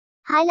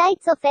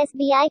Highlights of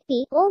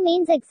SBIP-O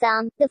Mains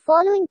Exam. The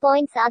following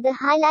points are the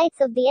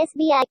highlights of the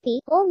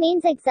SBIP-O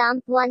Mains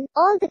Exam. 1.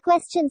 All the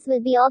questions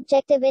will be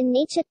objective in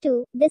nature.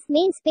 2. This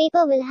mains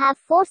paper will have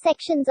 4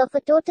 sections of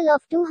a total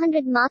of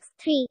 200 marks.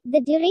 3.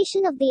 The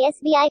duration of the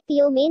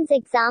SBIP-O Mains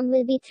Exam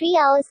will be 3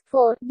 hours.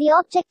 4. The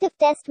objective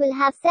test will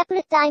have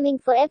separate timing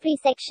for every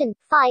section.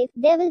 5.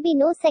 There will be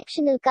no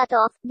sectional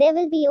cut-off. There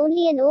will be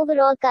only an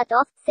overall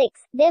cut-off.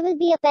 6. There will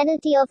be a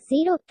penalty of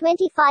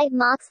 0.25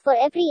 marks for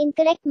every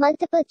incorrect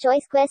multiple choice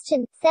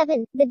question.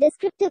 7. The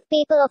descriptive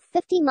paper of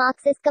 50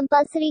 marks is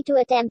compulsory to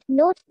attempt.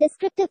 Note: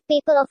 descriptive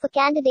paper of a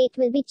candidate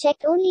will be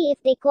checked only if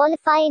they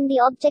qualify in the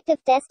objective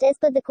test as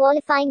per the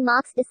qualifying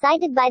marks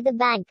decided by the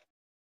bank.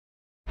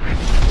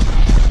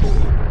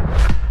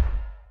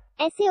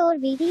 ऐसे और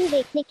video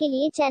देखने के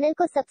लिए channel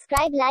को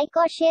subscribe, like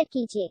और share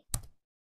कीजिए।